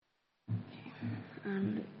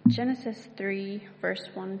Genesis 3, verse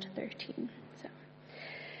 1 to 13.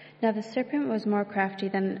 Now the serpent was more crafty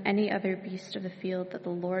than any other beast of the field that the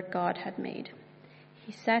Lord God had made.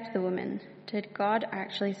 He said to the woman, "Did God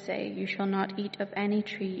actually say, 'You shall not eat of any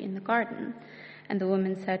tree in the garden'?" And the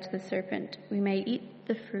woman said to the serpent, "We may eat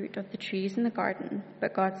the fruit of the trees in the garden,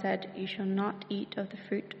 but God said, 'You shall not eat of the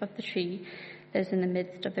fruit of the tree that is in the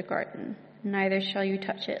midst of the garden, neither shall you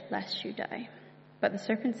touch it, lest you die.' But the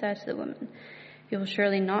serpent said to the woman, 'You will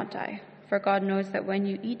surely not die. For God knows that when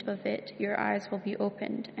you eat of it, your eyes will be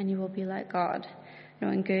opened, and you will be like God,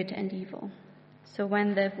 knowing good and evil.' So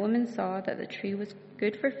when the woman saw that the tree was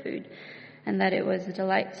good for food, and that it was a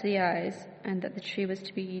delight to the eyes, and that the tree was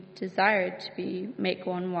to be desired to make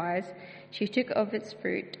one wise, she took of its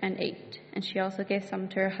fruit and ate. And she also gave some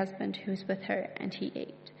to her husband who was with her, and he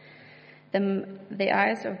ate. The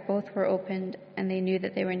eyes of both were opened, and they knew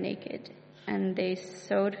that they were naked. And they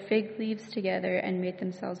sewed fig leaves together and made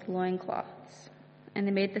themselves loincloths. And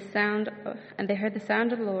they heard the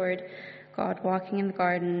sound of the Lord God walking in the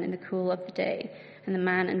garden in the cool of the day. And the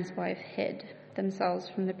man and his wife hid themselves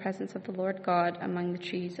from the presence of the Lord God among the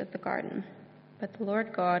trees of the garden. But the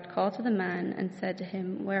Lord God called to the man and said to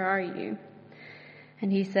him, "Where are you?"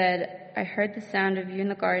 And he said, "I heard the sound of you in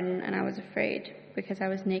the garden, and I was afraid, because I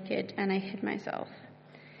was naked, and I hid myself."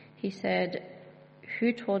 He said,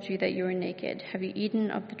 "Who told you that you were naked? Have you eaten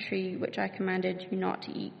of the tree which I commanded you not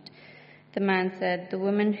to eat?" The man said, "The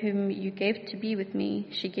woman whom you gave to be with me,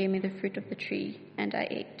 she gave me the fruit of the tree, and I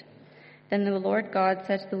ate." Then the Lord God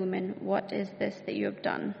said to the woman, "What is this that you have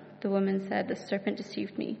done?" The woman said, "The serpent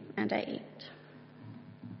deceived me, and I ate."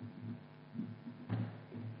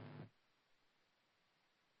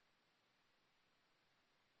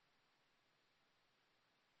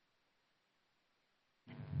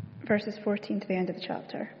 Verses 14 to the end of the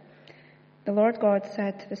chapter. The Lord God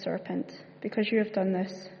said to the serpent, "Because you have done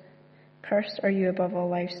this, cursed are you above all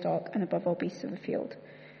livestock and above all beasts of the field.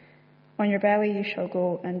 On your belly you shall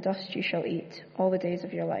go, and dust you shall eat all the days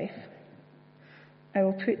of your life. I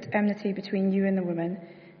will put enmity between you and the woman,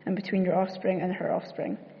 and between your offspring and her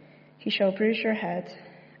offspring. He shall bruise your head,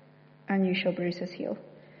 and you shall bruise his heel."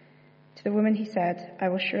 To the woman he said, "I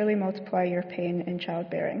will surely multiply your pain in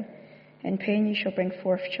childbearing. In pain you shall bring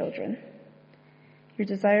forth children. Your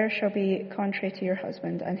desire shall be contrary to your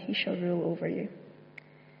husband, and he shall rule over you."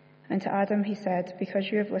 And to Adam he said,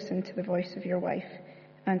 "Because you have listened to the voice of your wife,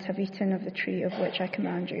 and have eaten of the tree of which I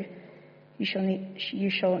command you, you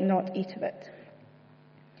shall not eat of it.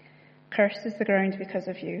 Cursed is the ground because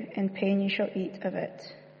of you. In pain you shall eat of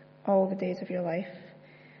it all the days of your life.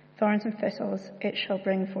 Thorns and thistles it shall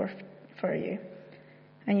bring forth for you,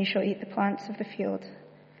 and you shall eat the plants of the field.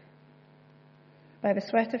 By the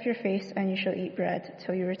sweat of your face, and you shall eat bread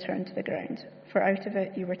till you return to the ground. For out of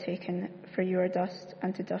it you were taken, for you are dust,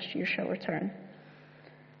 and to dust you shall return."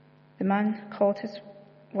 The man called his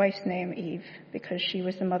wife's name Eve, because she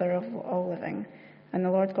was the mother of all living. And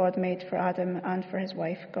the Lord God made for Adam and for his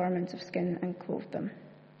wife garments of skin and clothed them.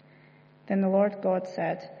 Then the Lord God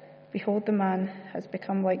said, "Behold, the man has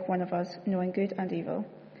become like one of us, knowing good and evil.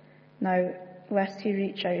 Now, lest he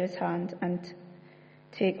reach out his hand and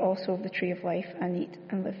take also of the tree of life and eat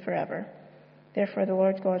and live forever." Therefore the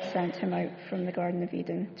Lord God sent him out from the Garden of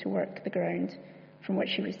Eden to work the ground from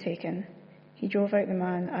which he was taken. He drove out the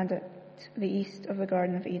man, and at the east of the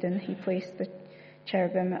Garden of Eden he placed the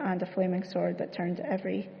cherubim and a flaming sword that turned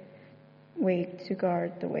every way to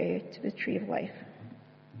guard the way to the tree of life.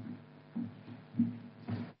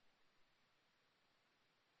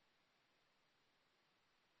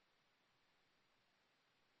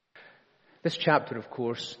 This chapter, of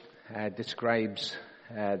course, describes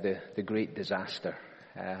the great disaster.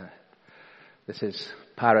 This is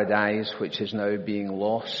paradise which is now being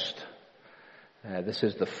lost. This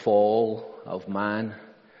is the fall of man.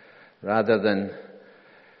 Rather than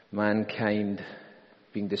mankind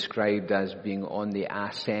being described as being on the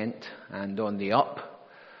ascent and on the up,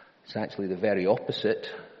 it's actually the very opposite.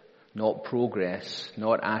 Not progress,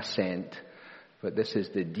 not ascent, but this is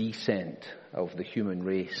the descent of the human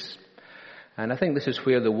race. And I think this is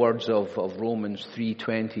where the words of Romans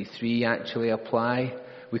 3:23 actually apply.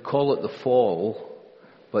 We call it the fall,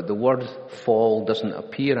 but the word fall doesn't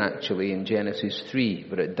appear actually in Genesis 3,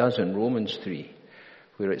 but it does in Romans 3,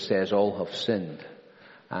 where it says all have sinned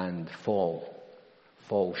and fall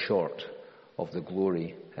short of the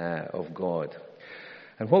glory of God.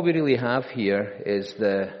 And what we really have here is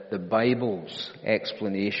the Bible's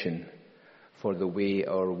explanation for the way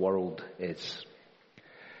our world is.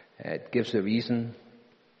 It gives a reason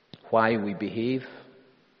why we behave,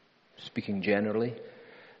 speaking generally,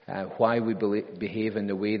 why we behave in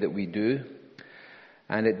the way that we do.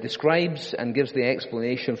 And it describes and gives the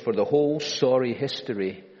explanation for the whole sorry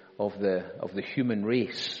history of the human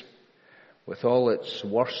race, with all its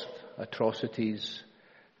worst atrocities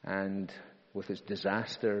and with its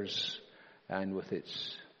disasters and with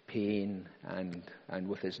its pain and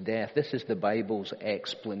with its death. This is the Bible's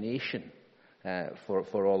explanation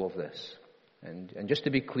for all of this. And just to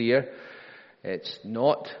be clear, it's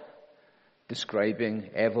not describing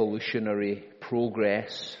evolutionary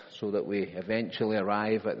progress so that we eventually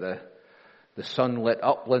arrive at the sunlit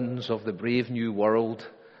uplands of the brave new world.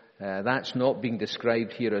 That's not being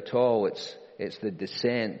described here at all. It's the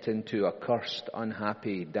descent into a cursed,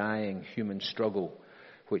 unhappy, dying human struggle,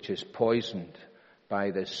 which is poisoned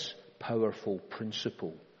by this powerful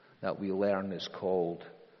principle that we learn is called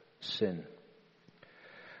sin.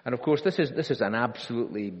 And of course, this is an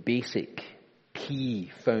absolutely basic,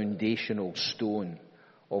 key, foundational stone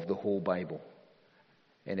of the whole Bible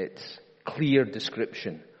in its clear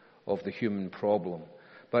description of the human problem.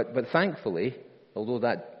 But thankfully, although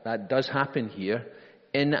that does happen here,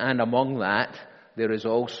 in and among that, there is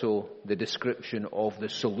also the description of the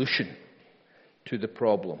solution to the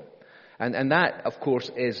problem. And that, of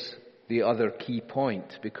course, is the other key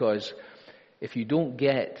point, because if you don't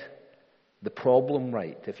get the problem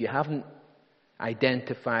right, if you haven't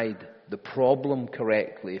identified the problem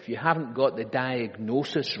correctly, if you haven't got the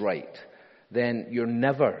diagnosis right, then you're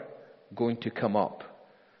never going to come up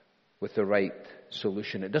with the right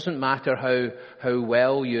solution. It doesn't matter how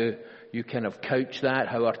well you kind of couch that,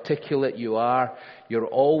 how articulate you are, you're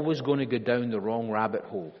always going to go down the wrong rabbit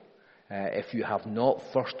hole if you have not,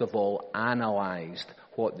 first of all, analyzed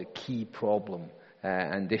what the key problem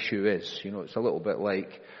and issue is. You know, it's a little bit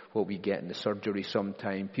like what we get in the surgery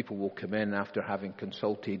sometime. People will come in after having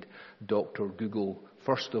consulted Dr. Google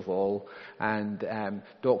first of all, and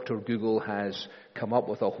Dr. Google has come up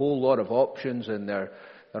with a whole lot of options, and they're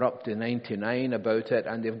up to 99 about it,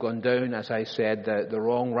 and they've gone down, as I said, the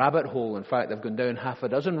wrong rabbit hole. In fact, they've gone down half a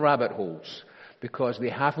dozen rabbit holes because they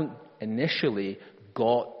haven't initially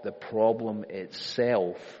got the problem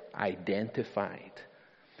itself identified.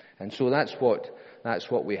 And so that's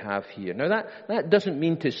what we have here. Now that doesn't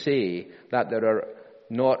mean to say that there are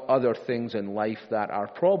not other things in life that are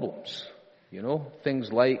problems. You know,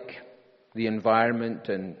 things like the environment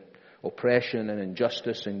and oppression and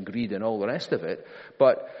injustice and greed and all the rest of it.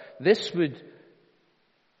 But this would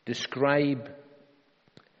describe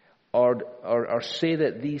or say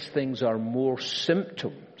that these things are more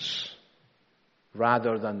symptoms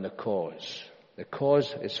rather than the cause. The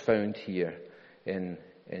cause is found here in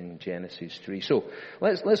Genesis 3. So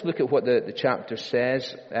let's look at what the chapter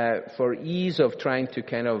says. For ease of trying to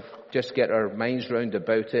kind of just get our minds round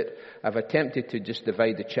about it, I've attempted to just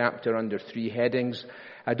divide the chapter under 3 headings.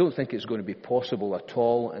 I don't think it's going to be possible at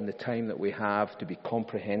all in the time that we have to be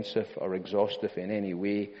comprehensive or exhaustive in any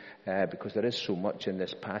way, because there is so much in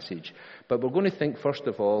this passage. But we're going to think first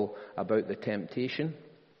of all about the temptation,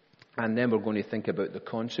 and then we're going to think about the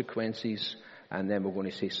consequences, and then we're going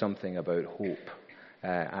to say something about hope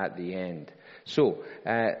at the end. So,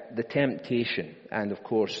 the temptation, and of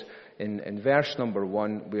course, in verse number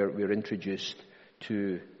 1, we're introduced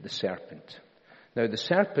to the serpent. Now, the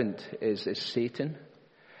serpent is Satan,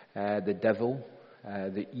 the devil,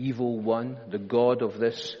 the evil one, the god of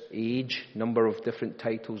this age, number of different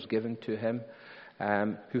titles given to him,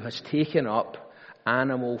 who has taken up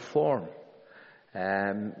animal form.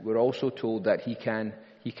 We're also told that he can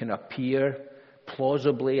appear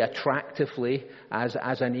plausibly, attractively as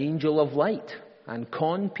an angel of light and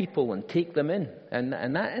con people and take them in. And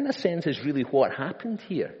that, in a sense, is really what happened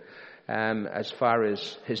here as far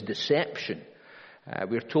as his deception.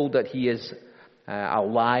 We're told that he is a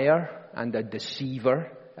liar and a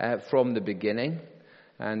deceiver from the beginning.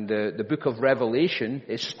 And the book of Revelation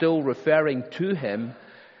is still referring to him,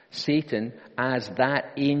 Satan, as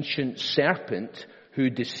that ancient serpent who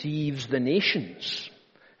deceives the nations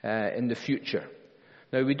in the future.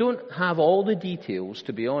 Now, we don't have all the details,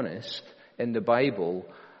 to be honest, in the Bible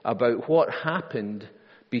about what happened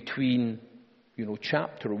between,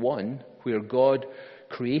 chapter 1, where God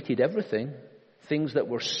created everything, things that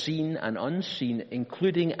were seen and unseen,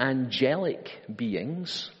 including angelic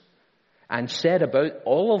beings, and said about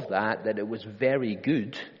all of that it was very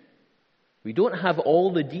good. We don't have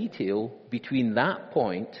all the detail between that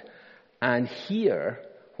point and here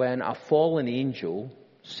when a fallen angel,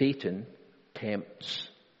 Satan, tempts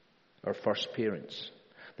our first parents.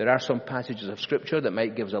 There are some passages of Scripture that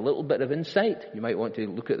might give us a little bit of insight. You might want to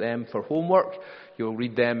look at them for homework. You'll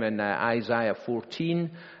read them in Isaiah 14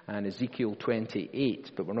 and Ezekiel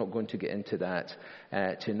 28, but we're not going to get into that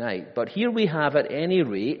tonight. But here we have, at any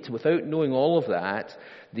rate, without knowing all of that,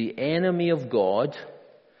 the enemy of God,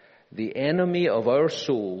 the enemy of our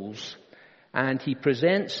souls, and he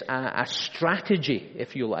presents a strategy,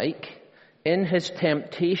 if you like, in his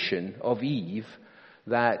temptation of Eve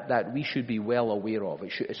that we should be well aware of.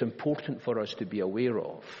 It's important for us to be aware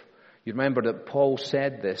of. You remember that Paul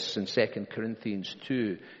said this in 2 Corinthians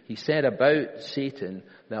 2. He said about Satan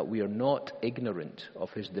that we are not ignorant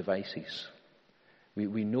of his devices.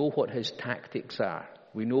 We know what his tactics are.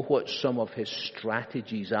 We know what some of his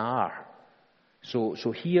strategies are. So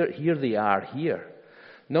here they are here.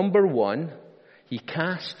 Number one, he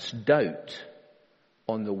casts doubt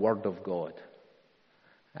on the Word of God.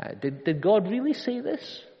 Did God really say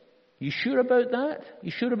this? You sure about that?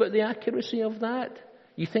 You sure about the accuracy of that?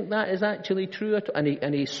 You think that is actually true?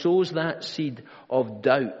 And he sows that seed of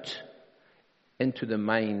doubt into the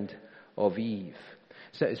mind of Eve.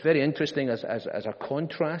 So it's very interesting as a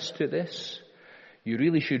contrast to this. You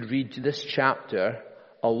really should read this chapter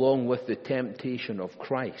along with the temptation of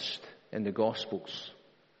Christ in the Gospels.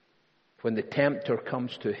 When the tempter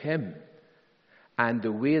comes to him, and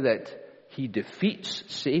the way that he defeats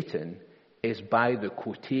Satan is by the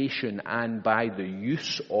quotation and by the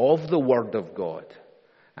use of the Word of God.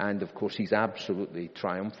 And of course, he's absolutely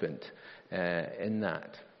triumphant in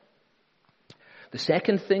that. The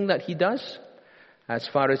second thing that he does, as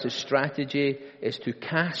far as his strategy, is to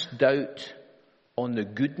cast doubt on the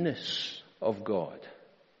goodness of God.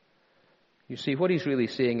 You see, what he's really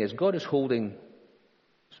saying is God is holding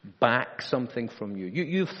back something from you.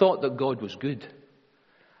 You've thought that God was good.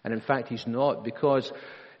 And in fact, he's not, because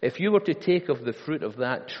if you were to take of the fruit of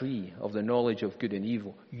that tree, of the knowledge of good and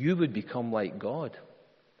evil, you would become like God.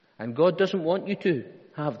 And God doesn't want you to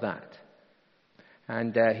have that.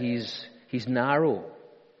 And he's narrow.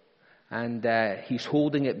 And he's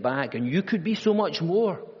holding it back. And you could be so much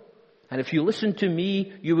more. And if you listen to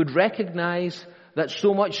me, you would recognize that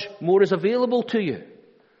so much more is available to you.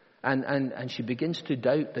 And she begins to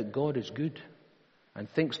doubt that God is good. And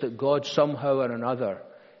thinks that God somehow or another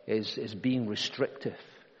is being restrictive.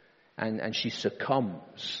 And she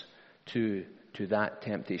succumbs to that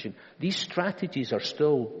temptation. These strategies are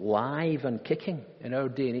still live and kicking in our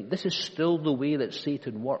day and age. This is still the way that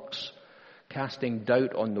Satan works, casting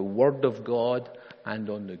doubt on the Word of God and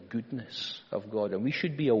on the goodness of God. And we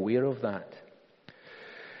should be aware of that.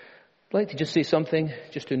 I'd like to just say something,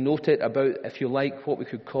 just to note it about, if you like, what we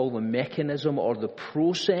could call the mechanism or the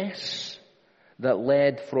process that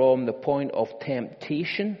led from the point of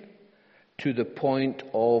temptation to the point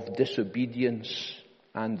of disobedience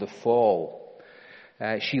and the fall.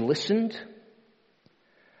 She listened,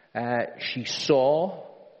 she saw,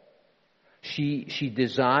 she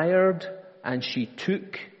desired, and she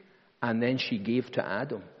took, and then she gave to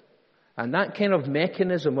Adam. And that kind of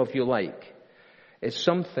mechanism, if you like, is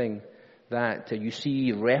something that you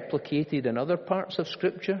see replicated in other parts of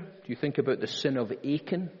Scripture. Do you think about the sin of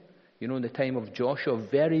Achan? You know, in the time of Joshua,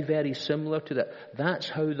 very, very similar to that. That's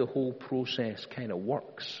how the whole process kind of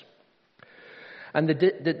works. And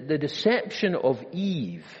the deception of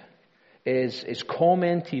Eve is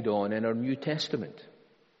commented on in our New Testament.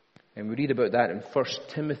 And we read about that in 1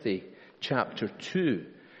 Timothy chapter 2.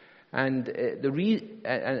 And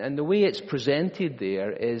the way it's presented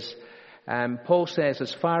there is, Paul says,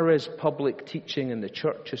 as far as public teaching in the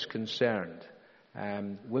church is concerned,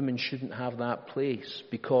 women shouldn't have that place,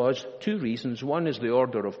 because two reasons. One is the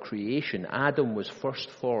order of creation. Adam was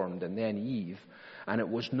first formed and then Eve. And it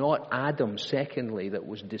was not Adam, secondly, that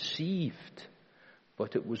was deceived,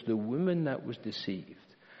 but it was the woman that was deceived.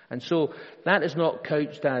 And so that is not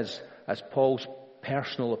couched as Paul's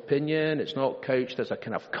personal opinion. It's not couched as a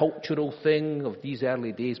kind of cultural thing of these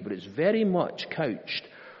early days, but it's very much couched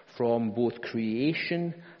from both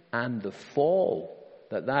creation and the fall,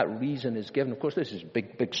 that reason is given. Of course, this is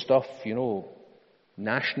big, big stuff,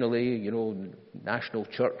 nationally, national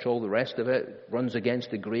church, all the rest of it runs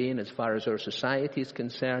against the grain as far as our society is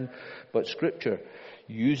concerned. But Scripture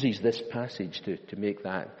uses this passage to make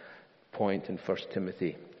that point in 1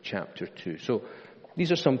 Timothy chapter 2. So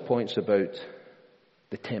these are some points about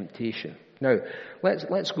the temptation. Now,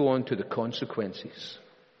 let's go on to the consequences.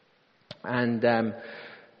 And there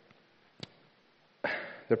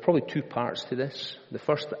are probably two parts to this. The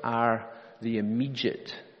first are the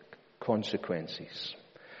immediate consequences.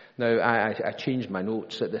 Now, I changed my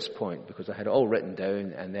notes at this point because I had it all written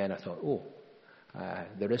down, and then I thought,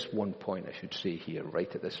 there is one point I should say here right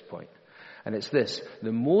at this point. And it's this: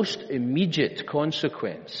 the most immediate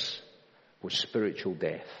consequence was spiritual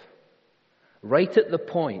death. Right at the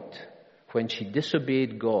point when she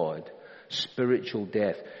disobeyed God, spiritual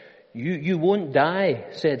death. You won't die,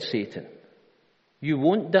 said Satan. You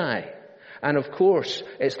won't die. And of course,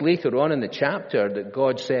 it's later on in the chapter that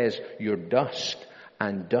God says, you're dust,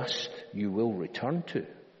 and dust you will return to.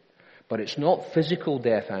 But it's not physical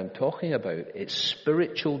death I'm talking about. It's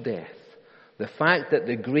spiritual death. The fact that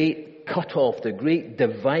the great cutoff, the great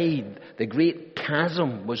divide, the great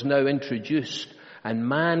chasm was now introduced, and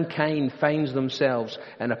mankind finds themselves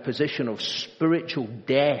in a position of spiritual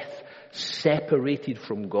death, separated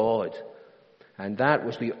from God. And that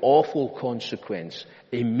was the awful consequence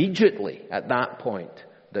immediately at that point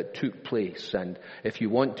that took place. And if you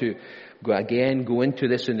want to go into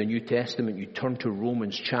this in the New Testament, you turn to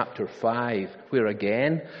Romans chapter 5, where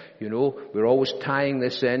again, we're always tying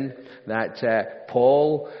this in, that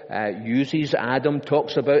Paul uses Adam,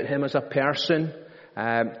 talks about him as a person,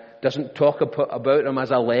 doesn't talk about him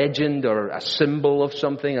as a legend or a symbol of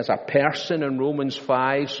something, as a person in Romans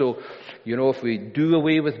 5. So, if we do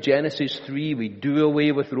away with Genesis 3, we do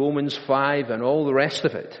away with Romans 5 and all the rest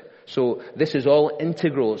of it. So this is all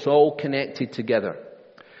integral. It's all connected together.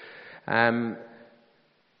 The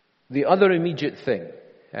other immediate thing,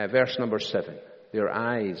 verse number 7, their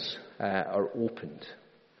eyes are opened.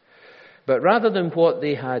 But rather than what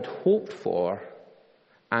they had hoped for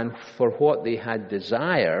and for what they had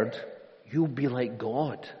desired, you'll be like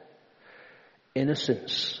God.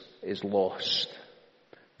 Innocence is lost.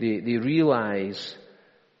 They realize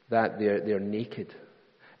that they're naked.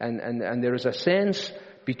 And there is a sense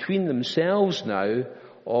between themselves now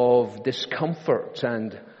of discomfort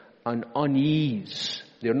and an unease.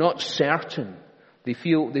 They're not certain. They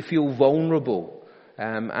feel vulnerable.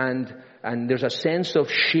 And there's a sense of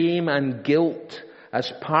shame and guilt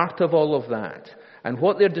as part of all of that. And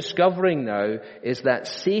what they're discovering now is that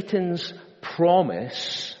Satan's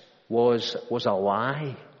promise was a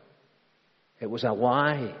lie. It was a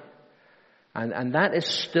lie. And that is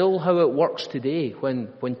still how it works today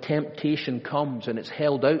when temptation comes and it's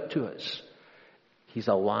held out to us. He's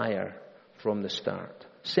a liar from the start.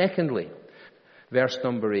 Secondly, verse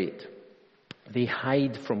number 8, they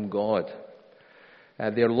hide from God.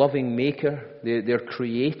 Their loving maker, their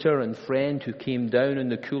creator and friend who came down in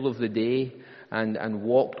the cool of the day and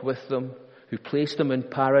walked with them, who placed them in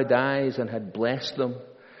paradise and had blessed them.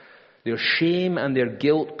 Their shame and their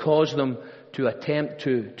guilt caused them to attempt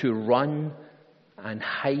to run and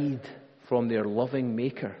hide from their loving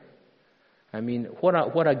maker. I mean,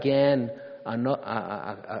 what again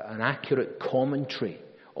an accurate commentary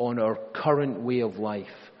on our current way of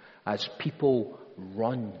life as people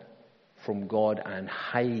run from God and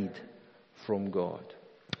hide from God.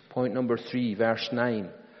 Point number 3, verse 9.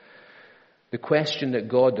 The question that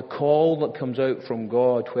the call that comes out from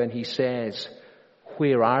God when He says,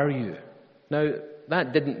 "Where are you?" Now,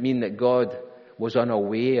 that didn't mean that God was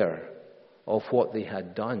unaware of what they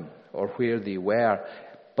had done or where they were.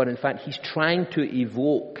 But in fact, He's trying to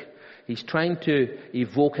evoke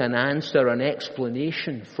an answer, an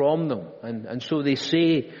explanation from them. And so they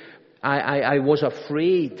say, I was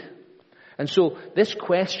afraid. And so this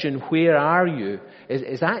question, where are you,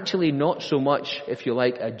 is actually not so much, if you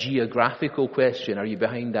like, a geographical question. Are you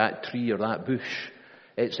behind that tree or that bush?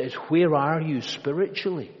 It's where are you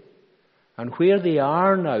spiritually? And where they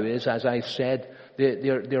are now is, as I said,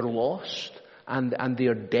 they're lost and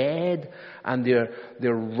they're dead and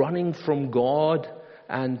they're running from God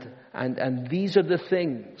and these are the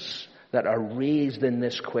things that are raised in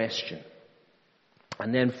this question.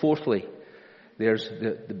 And then fourthly, there's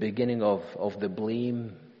the beginning of the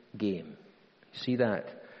blame game. You see that?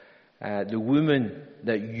 The woman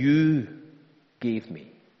that you gave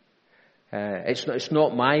me. It's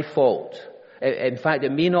not my fault. In fact,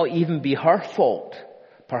 it may not even be her fault.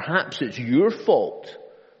 Perhaps it's your fault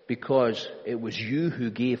because it was you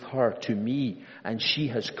who gave her to me and she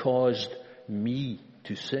has caused me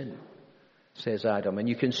to sin, says Adam. And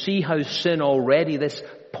you can see how sin already, this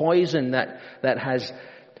poison that has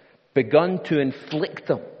begun to inflict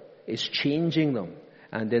them, is changing them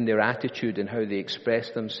and in their attitude and how they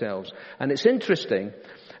express themselves. And it's interesting,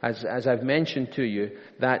 as I've mentioned to you,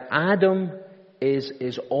 that Adam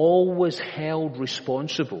is always held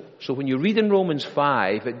responsible. So when you read in Romans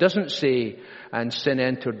 5, it doesn't say, and sin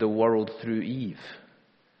entered the world through Eve.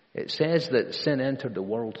 It says that sin entered the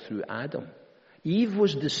world through Adam. Eve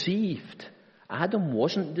was deceived. Adam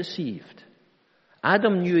wasn't deceived.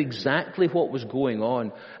 Adam knew exactly what was going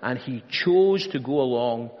on, and he chose to go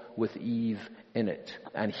along with Eve in it.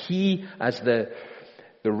 And he, as the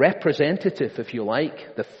representative, if you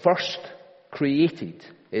like, the first created,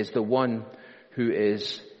 is the one who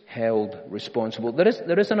is held responsible.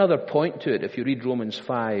 There is another point to it. If you read Romans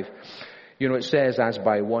 5, it says, as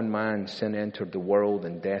by one man sin entered the world,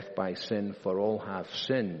 and death by sin, for all have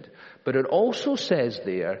sinned. But it also says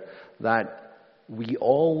there that we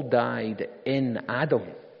all died in Adam.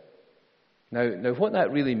 Now what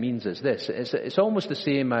that really means is this. It's almost the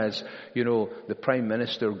same as, the Prime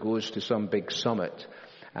Minister goes to some big summit,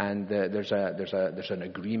 and there's an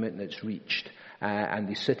agreement that's reached. And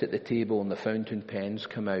they sit at the table and the fountain pens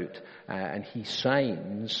come out, and he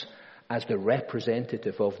signs as the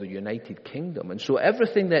representative of the United Kingdom. And so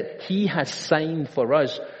everything that he has signed for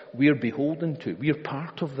us, we're beholden to. We're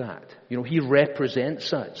part of that. He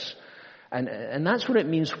represents us. And that's what it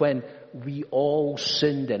means when we all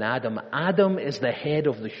sinned in Adam. Adam is the head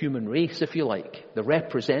of the human race, if you like, the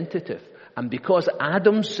representative. And because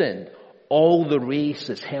Adam sinned, all the race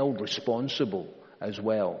is held responsible as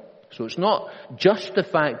well. So it's not just the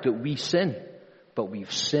fact that we sin, but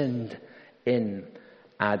we've sinned in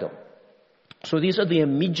Adam. So these are the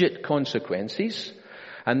immediate consequences.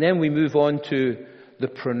 And then we move on to the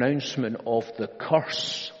pronouncement of the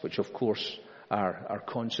curse, which of course are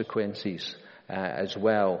consequences as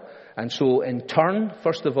well. And so in turn,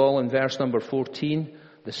 first of all, in verse number 14,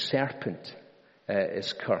 the serpent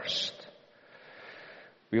is cursed.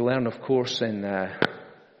 We learn, of course, in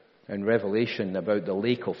Revelation about the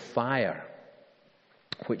lake of fire,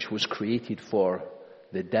 which was created for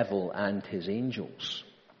the devil and his angels.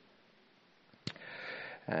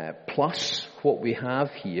 Plus, what we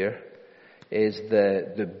have here is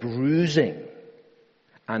the bruising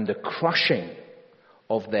and the crushing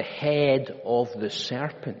of the head of the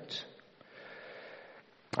serpent.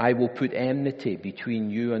 I will put enmity between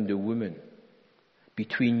you and the woman,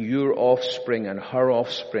 between your offspring and her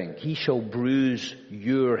offspring. He shall bruise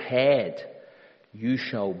your head. You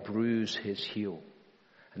shall bruise his heel.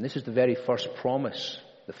 And this is the very first promise,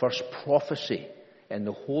 the first prophecy in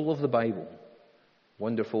the whole of the Bible.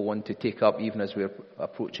 Wonderful one to take up even as we're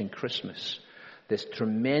approaching Christmas. This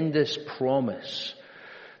tremendous promise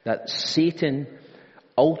that Satan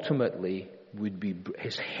ultimately would be,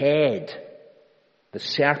 his head, the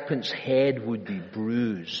serpent's head would be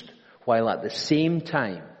bruised, while at the same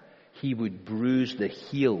time he would bruise the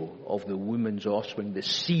heel of the woman's offspring, the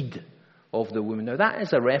seed of the woman. Now that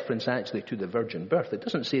is a reference actually to the virgin birth. It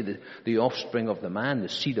doesn't say the offspring of the man, the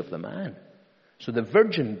seed of the man. So the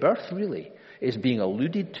virgin birth really is being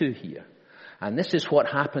alluded to here. And this is what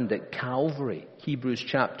happened at Calvary, Hebrews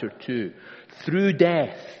chapter 2. Through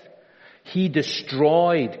death,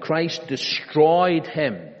 Christ destroyed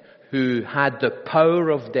him who had the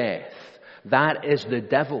power of death. That is the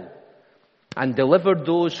devil. And delivered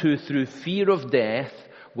those who through fear of death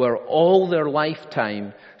were all their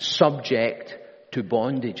lifetime subject to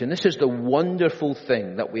bondage. And this is the wonderful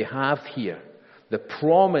thing that we have here. The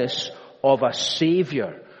promise of a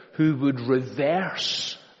Savior who would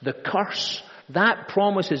reverse the curse. That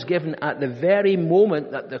promise is given at the very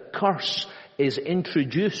moment that the curse is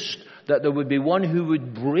introduced, that there would be one who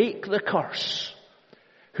would break the curse,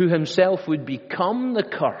 who himself would become the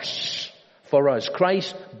curse for us.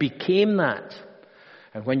 Christ became that.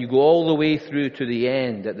 And when you go all the way through to the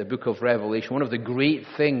end at the book of Revelation, one of the great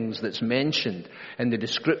things that's mentioned in the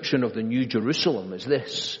description of the New Jerusalem is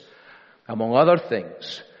this, among other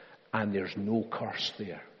things, and there's no curse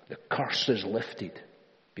there. The curse is lifted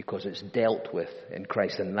because it's dealt with in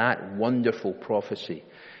Christ. And that wonderful prophecy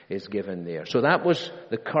is given there. So that was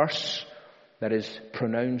the curse that is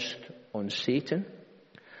pronounced on Satan.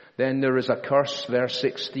 Then there is a curse, verse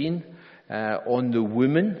 16, on the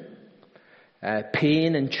woman.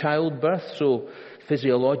 Pain in childbirth. So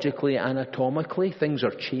physiologically, anatomically, things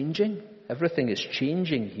are changing. Everything is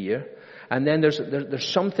changing here. And then there's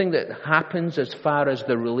something that happens as far as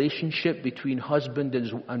the relationship between husband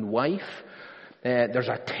and wife. There's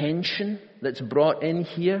a tension that's brought in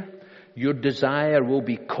here. Your desire will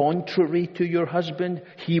be contrary to your husband.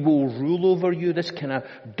 He will rule over you. This kind of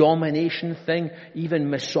domination thing, even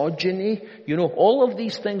misogyny. All of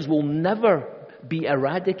these things will never be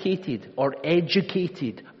eradicated or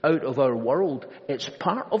educated out of our world. It's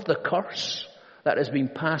part of the curse that has been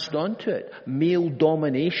passed on to it. Male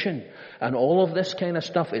domination and all of this kind of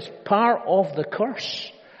stuff is part of the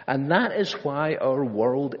curse. And that is why our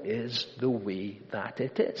world is the way that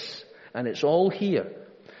it is. And it's all here.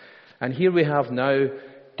 And here we have now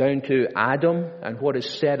down to Adam and what is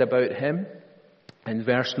said about him in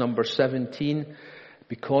verse number 17.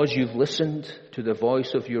 Because you've listened to the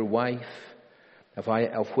voice of your wife,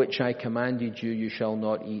 of which I commanded you, you shall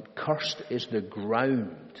not eat. Cursed is the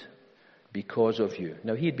ground because of you.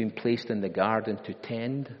 Now, he had been placed in the garden to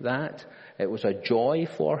tend that. It was a joy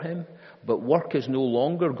for him. But work is no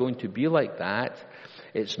longer going to be like that.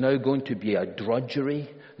 It's now going to be a drudgery.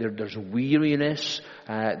 There's weariness.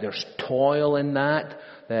 There's toil in that.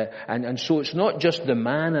 And so it's not just the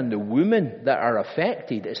man and the woman that are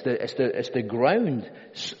affected. It's the ground.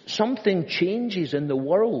 Something changes in the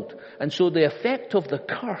world. And so the effect of the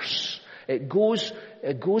curse, it goes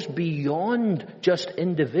beyond just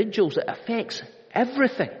individuals. It affects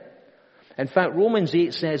everything. In fact, Romans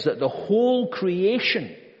 8 says that the whole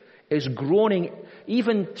creation is groaning.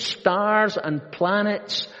 Even stars and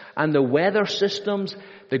planets and the weather systems,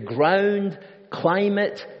 the ground,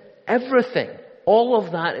 climate, everything. All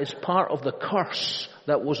of that is part of the curse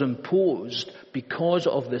that was imposed because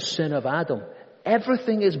of the sin of Adam.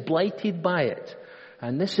 Everything is blighted by it.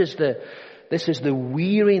 And this is the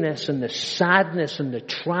weariness and the sadness and the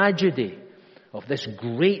tragedy of this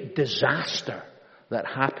great disaster that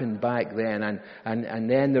happened back then. And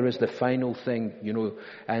then there is the final thing,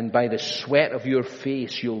 and by the sweat of your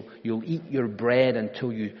face you'll eat your bread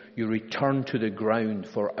until you return to the ground,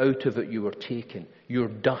 for out of it you were taken. You're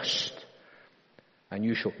dust. And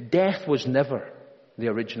you shall. Death was never the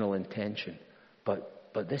original intention.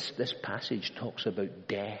 But this passage talks about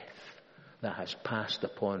death that has passed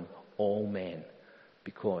upon all men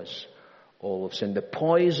because all have sinned. The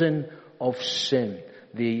poison of sin,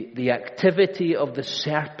 the activity of the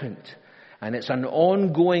serpent, and it's an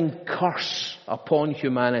ongoing curse upon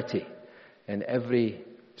humanity in every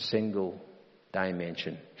single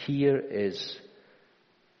dimension. Here is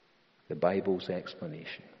the Bible's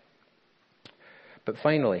explanation. But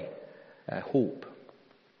finally, hope.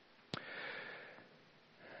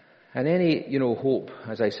 And any, hope,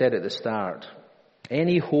 as I said at the start,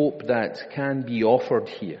 any hope that can be offered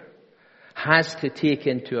here has to take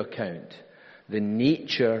into account the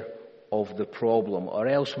nature of the problem, or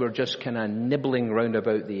else we're just kind of nibbling round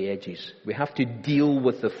about the edges. We have to deal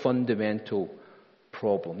with the fundamental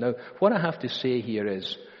problem. Now, what I have to say here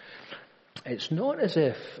is, it's not as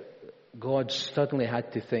if God suddenly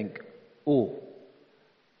had to think,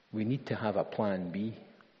 we need to have a plan B.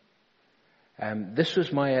 This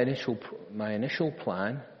was my initial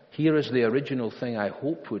plan. Here is the original thing I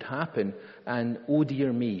hoped would happen. And oh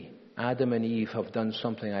dear me, Adam and Eve have done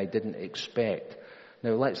something I didn't expect.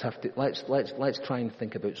 Now let's try and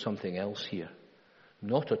think about something else here.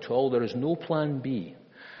 Not at all. There is no plan B.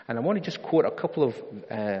 And I want to just quote a couple of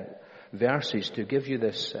verses to give you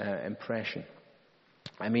this impression.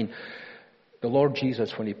 I mean, the Lord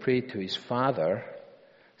Jesus, when he prayed to his Father,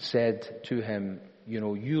 said to him,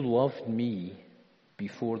 you loved me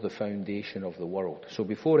before the foundation of the world. So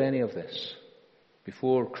before any of this,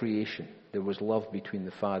 before creation, there was love between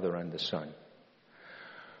the Father and the Son.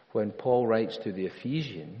 When Paul writes to the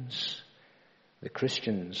Ephesians, the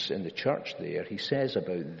Christians in the church there, he says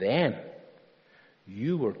about them,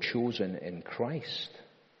 you were chosen in Christ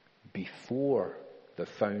before the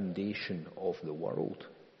foundation of the world.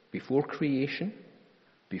 Before creation,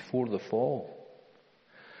 before the fall.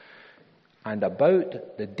 And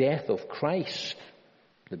about the death of Christ,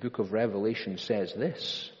 the book of Revelation says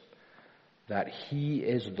this, that he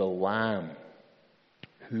is the Lamb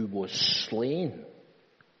who was slain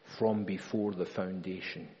from before the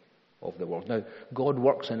foundation of the world. Now, God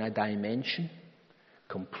works in a dimension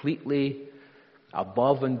completely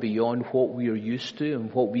above and beyond what we are used to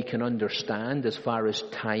and what we can understand as far as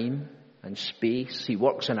time and space. He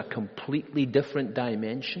works in a completely different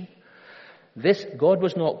dimension. God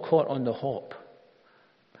was not caught on the hop.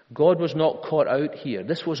 God was not caught out here.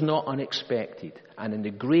 This was not unexpected. And in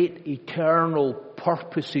the great eternal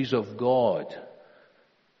purposes of God,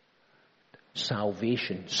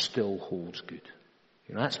 salvation still holds good.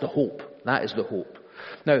 That's the hope. That is the hope.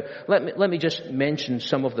 Now, let me just mention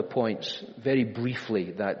some of the points very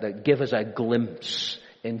briefly that give us a glimpse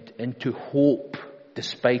into hope,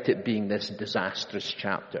 despite it being this disastrous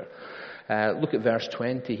chapter. Look at verse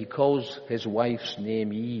 20. He calls his wife's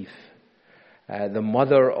name Eve, the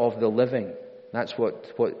mother of the living. That's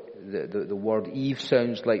what the word Eve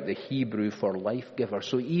sounds like, the Hebrew for life giver.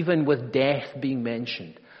 So even with death being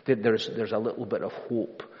mentioned, there's a little bit of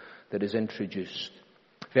hope that is introduced.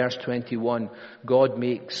 Verse 21, God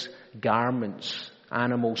makes garments,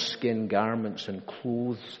 animal skin garments, and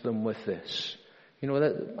clothes them with this.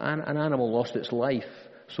 That an animal lost its life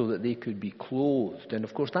so that they could be clothed. And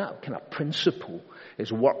of course that kind of principle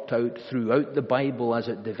is worked out throughout the Bible as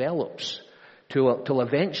it develops till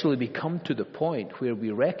eventually we come to the point where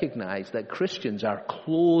we recognize that Christians are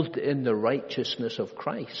clothed in the righteousness of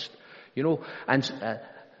Christ. And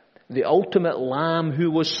the ultimate Lamb who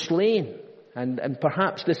was slain And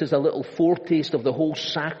perhaps this is a little foretaste of the whole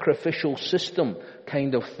sacrificial system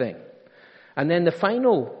kind of thing. And then the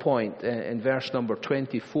final point in verse number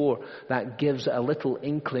 24 that gives a little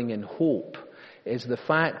inkling and hope is the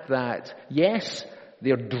fact that, yes,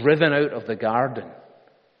 they're driven out of the garden.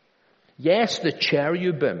 Yes, the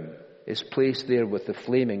cherubim is placed there with the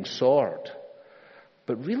flaming sword.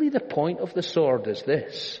 But really the point of the sword is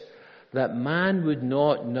this, that man would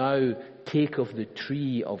not now take of the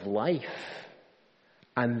tree of life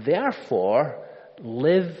and therefore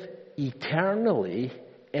live eternally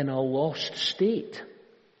in a lost state.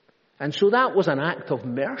 And so that was an act of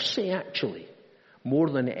mercy, actually, more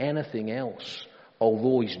than anything else,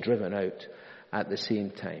 although he's driven out at the same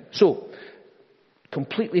time. So,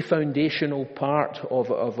 completely foundational part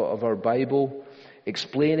of our Bible,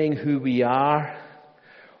 explaining who we are,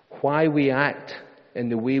 why we act in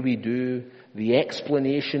the way we do, the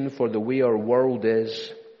explanation for the way our world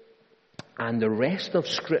is, and the rest of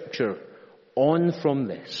Scripture on from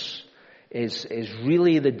this is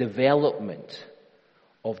really the development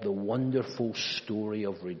of the wonderful story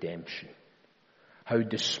of redemption. How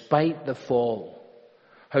despite the fall,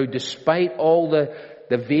 how despite all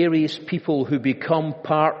the various people who become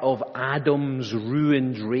part of Adam's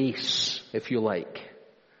ruined race, if you like,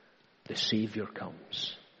 the Savior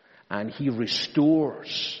comes. And he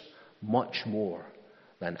restores much more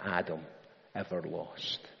than Adam ever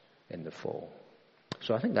lost in the fall.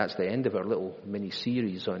 So I think that's the end of our little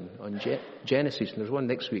mini-series on Genesis. And there's one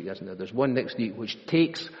next week, isn't there? There's one next week which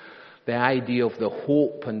takes the idea of the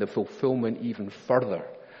hope and the fulfillment even further.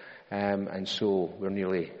 And so we're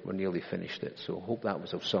nearly finished it. So I hope that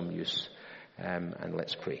was of some use. And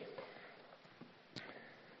let's pray.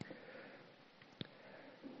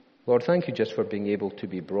 Lord, thank you just for being able to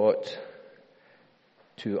be brought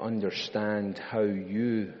to understand how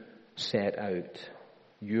you set out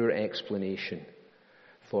your explanation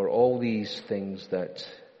for all these things that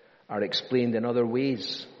are explained in other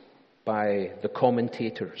ways by the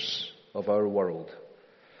commentators of our world.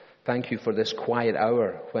 Thank you for this quiet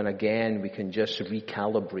hour when again we can just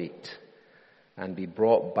recalibrate and be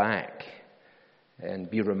brought back and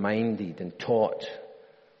be reminded and taught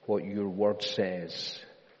what your word says,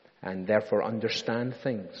 and therefore understand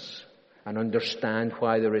things and understand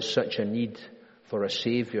why there is such a need for a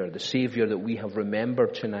Savior, the Savior that we have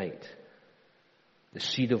remembered tonight, the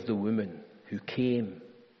seed of the woman who came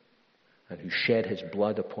and who shed his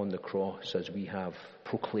blood upon the cross as we have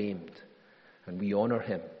proclaimed. And we honor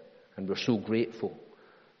him, and we're so grateful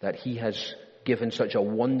that he has given such a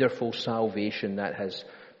wonderful salvation that has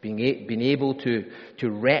been able to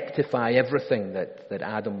rectify everything that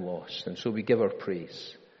Adam lost. And so we give our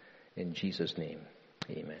praise in Jesus' name.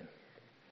 Amen.